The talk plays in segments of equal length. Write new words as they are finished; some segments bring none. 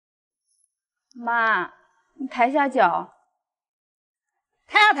妈，你抬下脚。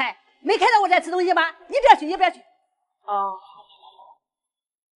抬啊抬！没看到我在吃东西吗？你不要去，你不要去。哦。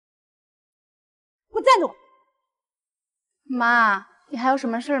给我站住！妈，你还有什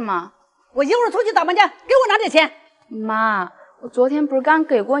么事吗？我一会儿出去打麻将，给我拿点钱。妈，我昨天不是刚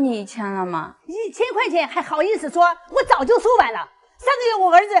给过你1000了吗？1000块钱还好意思说？我早就收完了。上个月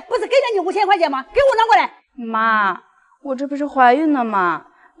我儿子不是给了你5000块钱吗？给我拿过来。妈，我这不是怀孕了吗？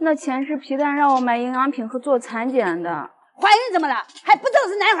那钱是皮蛋让我买营养品和做产检的。怀孕怎么了？还不知道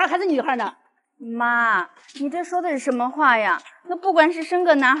是男孩还是女孩呢？妈，你这说的是什么话呀？那不管是生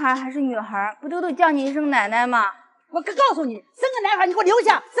个男孩还是女孩，不都叫你一声奶奶吗？我可告诉你，生个男孩你给我留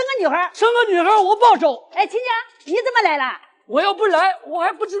下，生个女孩，生个女孩我报仇。哎，亲家，你怎么来了？我要不来，我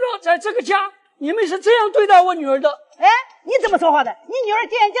还不知道在这个家你们是这样对待我女儿的。哎，你怎么说话的？你女儿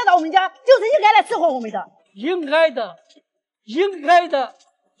既然嫁到我们家，就是应该来伺候我们的。应该的，应该的，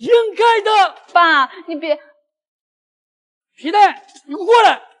应该的。爸，你别。皮蛋，你给我过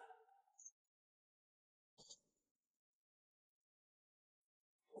来。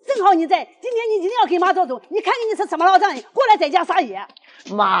正好你在，今天你一定要给妈做主。你看看你是什么老丈人，过来在家撒野。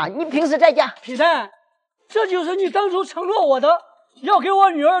妈，你平时在家。皮蛋，这就是你当初承诺我的，要给我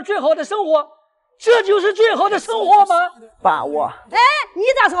女儿最好的生活，这就是最好的生活吗？爸，我。哎，你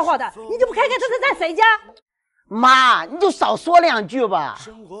咋说话的？你就不看看这是在谁家？妈，你就少说2句吧。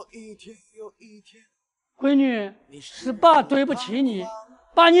闺女，是爸对不起你，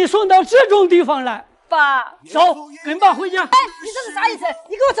把你送到这种地方来。爸，走，跟爸回家。哎，你这是啥意思？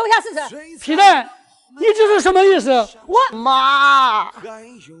你给我走下试试。皮蛋，你这是什么意思？我妈，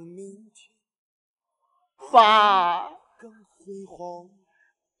爸，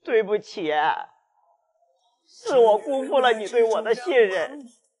对不起，是我辜负了你对我的信任，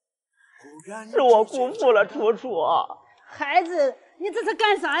是我辜负了楚楚。孩子，你这是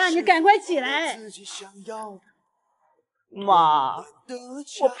干啥呀？你赶快起来。妈，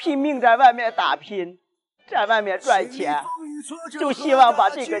我拼命在外面打拼，在外面赚钱，就希望把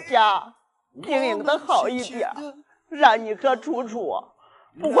这个家经营得好一点，让你和楚楚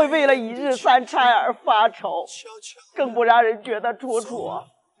不会为了一日三餐而发愁，更不让人觉得楚楚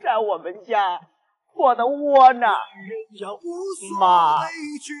在我们家过得窝囊。妈，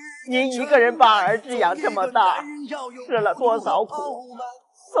您一个人把儿子养这么大，吃了多少苦，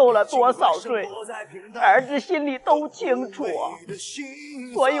受了多少罪，儿子心里都清楚，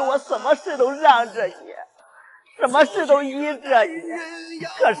所以我什么事都让着你，什么事都依着你。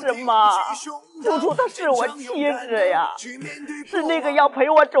可是妈，楚楚她是我妻子呀，是那个要陪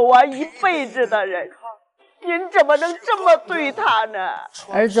我走完一辈子的人，您怎么能这么对她呢？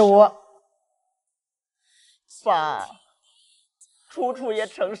儿子，爸，楚楚也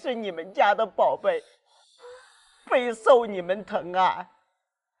曾是你们家的宝贝，备受你们疼爱。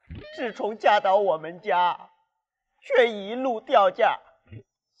自从嫁到我们家，却一路掉价，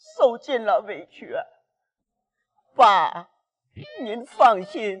受尽了委屈。爸，您放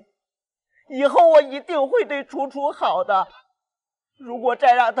心，以后我一定会对楚楚好的。如果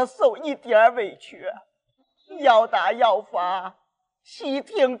再让她受一点委屈，要打要罚，悉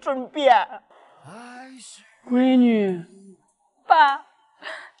听尊便。闺女，爸，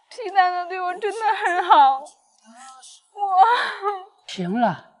皮蛋的对我真的很好，行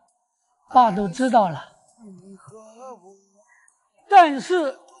了，爸都知道了。但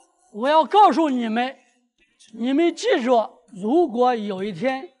是我要告诉你们，你们记住，如果有一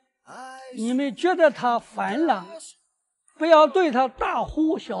天你们觉得他烦了，不要对他大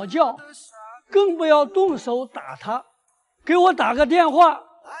呼小叫，更不要动手打他，给我打个电话，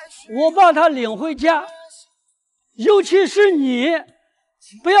我把他领回家。尤其是你，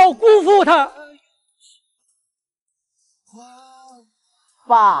不要辜负他。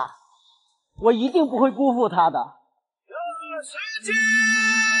爸，我一定不会辜负他的。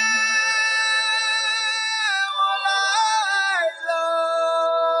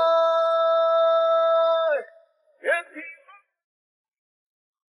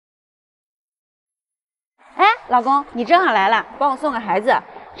哎，老公，你正好来了，帮我送个孩子。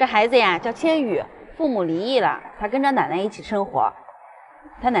这孩子呀叫千羽，父母离异了，他跟着奶奶一起生活。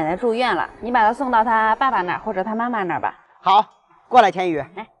他奶奶住院了，你把他送到他爸爸那儿或者他妈妈那儿吧。好，过来，千羽。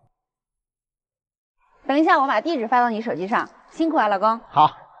哎，等一下，我把地址发到你手机上。辛苦啊，老公。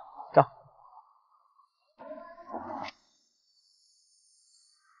好，走。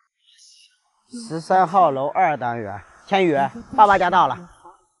13号楼2单元，千羽，爸爸家到了。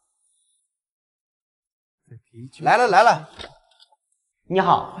来了来了。你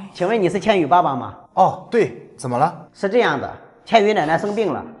好，请问你是千羽爸爸吗？哦，对，怎么了？是这样的，千羽奶奶生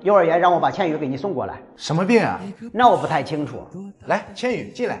病了，幼儿园让我把千羽给你送过来。什么病啊？那我不太清楚。来，千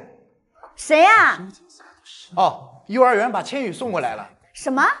羽进来。谁呀？哦，幼儿园把千羽送过来了。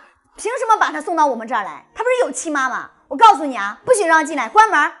什么？凭什么把他送到我们这儿来？他不是有妻妈吗？我告诉你啊，不许让进来，关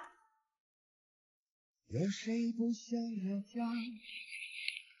门。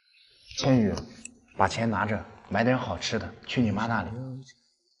千羽，把钱拿着，买点好吃的，去你妈那里。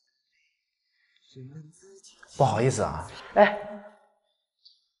不好意思啊。哎，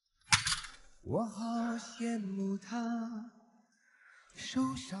我好羡慕他，受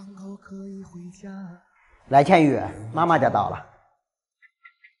伤后可以回家。来，千羽，妈妈家到了。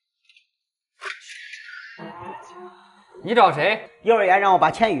你找谁？幼儿园让我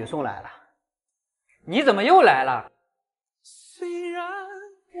把千羽送来了。你怎么又来了？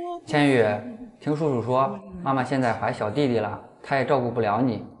千羽，听叔叔说，妈妈现在怀小弟弟了，她也照顾不了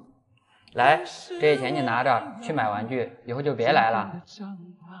你。来，这些钱你拿着去买玩具，以后就别来了。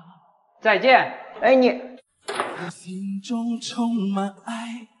再见。哎，你。心中充满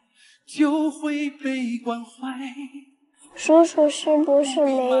爱，就会被关怀。叔叔是不是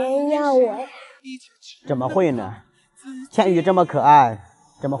没人要我呀？怎么会呢？千羽这么可爱，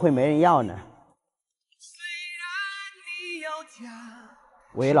怎么会没人要呢？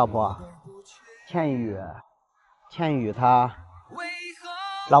喂，老婆，千羽她，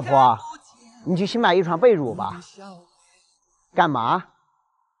老婆，你去新买一床被褥吧。干嘛？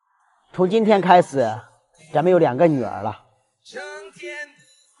从今天开始，咱们有2个女儿了。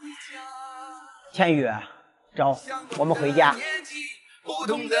千羽，走，我们回家。不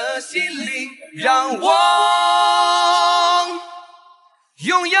同的心灵，让我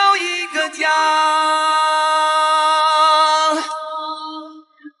拥有一个家。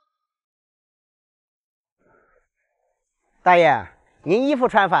大爷，您衣服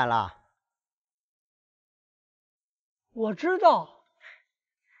穿反了。我知道。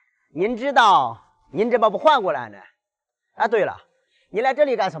您知道，您怎么不换过来呢？啊，对了，您来这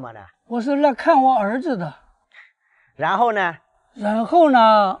里干什么呢？我是来看我儿子的。然后呢？然后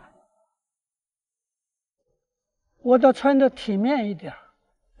呢？我得穿得体面一点，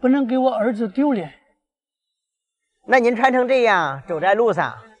不能给我儿子丢脸。那您穿成这样走在路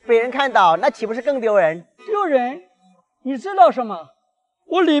上，被人看到，那岂不是更丢人？丢人？你知道什么？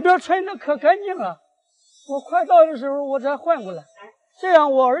我里边穿的可干净了，我快到的时候我才换过来，这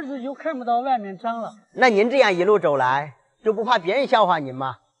样我儿子就看不到外面脏了。那您这样一路走来，就不怕别人笑话您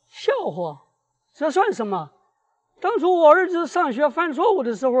吗？笑话？这算什么？当初我儿子上学犯错误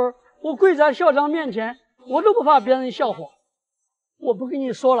的时候，我跪在校长面前，我都不怕别人笑话。我不跟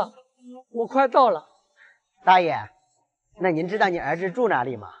你说了，我快到了。大爷，那您知道你儿子住哪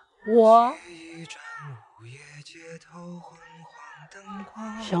里吗？我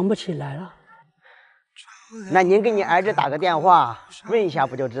想不起来了。那您给你儿子打个电话，问一下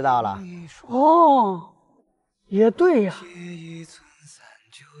不就知道了？哦，也对呀。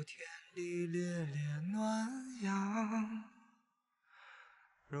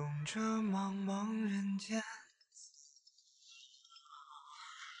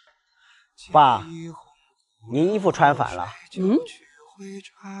爸，您衣服穿反了。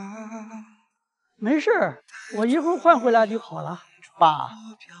没事，我一会儿换回来就好了。爸，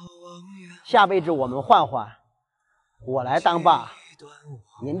下辈子我们换换，我来当爸，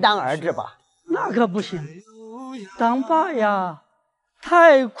您当儿子吧。那可不行，当爸呀，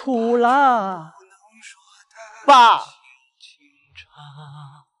太苦了。爸，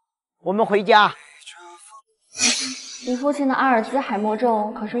我们回家。你父亲的阿尔兹海默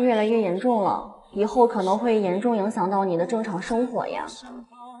症可是越来越严重了，以后可能会严重影响到你的正常生活呀。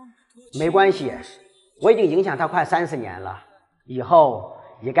没关系，我已经影响他快30年了，以后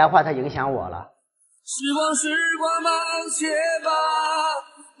也该换他影响我了。时光慢些吧，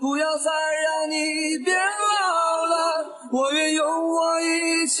不要再让你变老了，我愿用我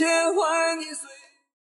一切换你。